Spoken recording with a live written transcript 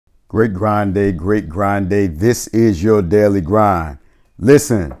Great grind day, great grind day. This is your daily grind.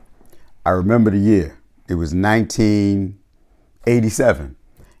 Listen, I remember the year. It was 1987,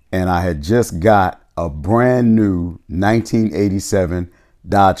 and I had just got a brand new 1987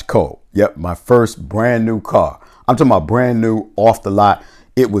 Dodge Colt. Yep, my first brand new car. I'm talking about brand new, off the lot.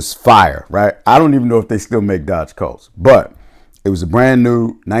 It was fire, right? I don't even know if they still make Dodge Colts, but it was a brand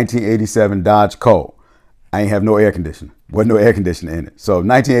new 1987 Dodge Colt. I ain't have no air conditioning. Wasn't no air conditioning in it. So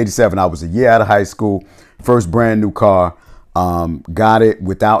 1987, I was a year out of high school, first brand new car, got it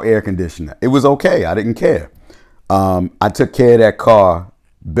without air conditioner. It was okay. I didn't care. I took care of that car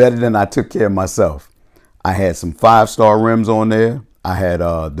better than I took care of myself. I had some 5-star rims on there. I had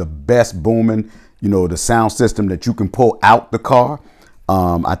the best booming, the sound system that you can pull out the car.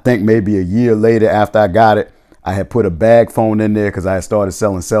 I think maybe a year later after I got it, I had put a bag phone in there because I had started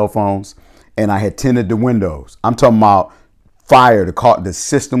selling cell phones. And I had tinted the windows. I'm talking about fire. The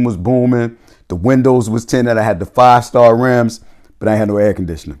system was booming. The windows was tinted. I had the 5-star rims, but I had no air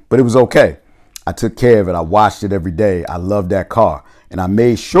conditioning. But it was okay. I took care of it. I washed it every day. I loved that car. And I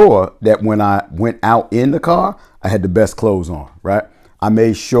made sure that when I went out in the car, I had the best clothes on, right? I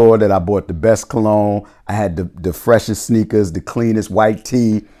made sure that I bought the best cologne. I had the freshest sneakers, the cleanest white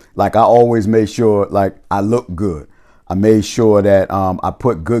tee. Like I always made sure like I looked good. I made sure that I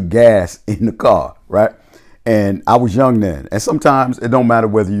put good gas in the car, right? And I was young then. And sometimes it don't matter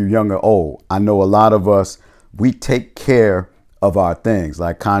whether you're young or old. I know a lot of us, we take care of our things,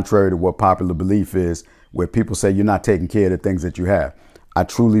 like contrary to what popular belief is, where people say you're not taking care of the things that you have. I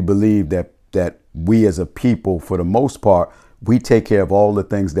truly believe that we as a people, for the most part, we take care of all the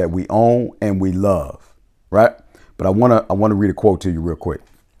things that we own and we love, right? But I want to read a quote to you real quick.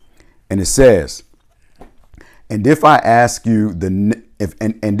 And it says, And if I ask you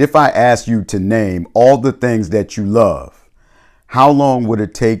if I ask you to name all the things that you love, how long would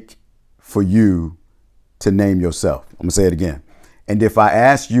it take for you to name yourself? I'm gonna say it again. And if I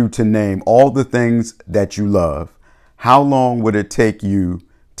ask you to name all the things that you love, how long would it take you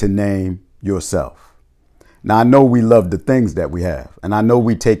to name yourself? Now, I know we love the things that we have, and I know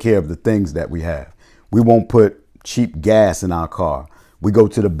we take care of the things that we have. We won't put cheap gas in our car. We go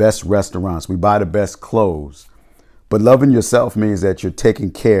to the best restaurants. We buy the best clothes. But loving yourself means that you're taking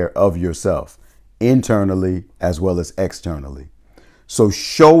care of yourself internally as well as externally. So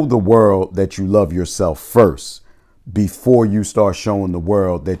show the world that you love yourself first before you start showing the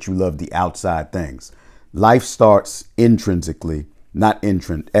world that you love the outside things. Life starts intrinsically, not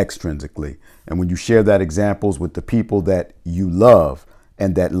extrinsically. And when you share that examples with the people that you love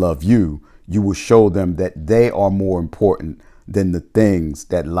and that love you, you will show them that they are more important than the things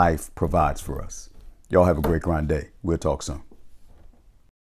that life provides for us. Y'all have a great grind day. We'll talk soon.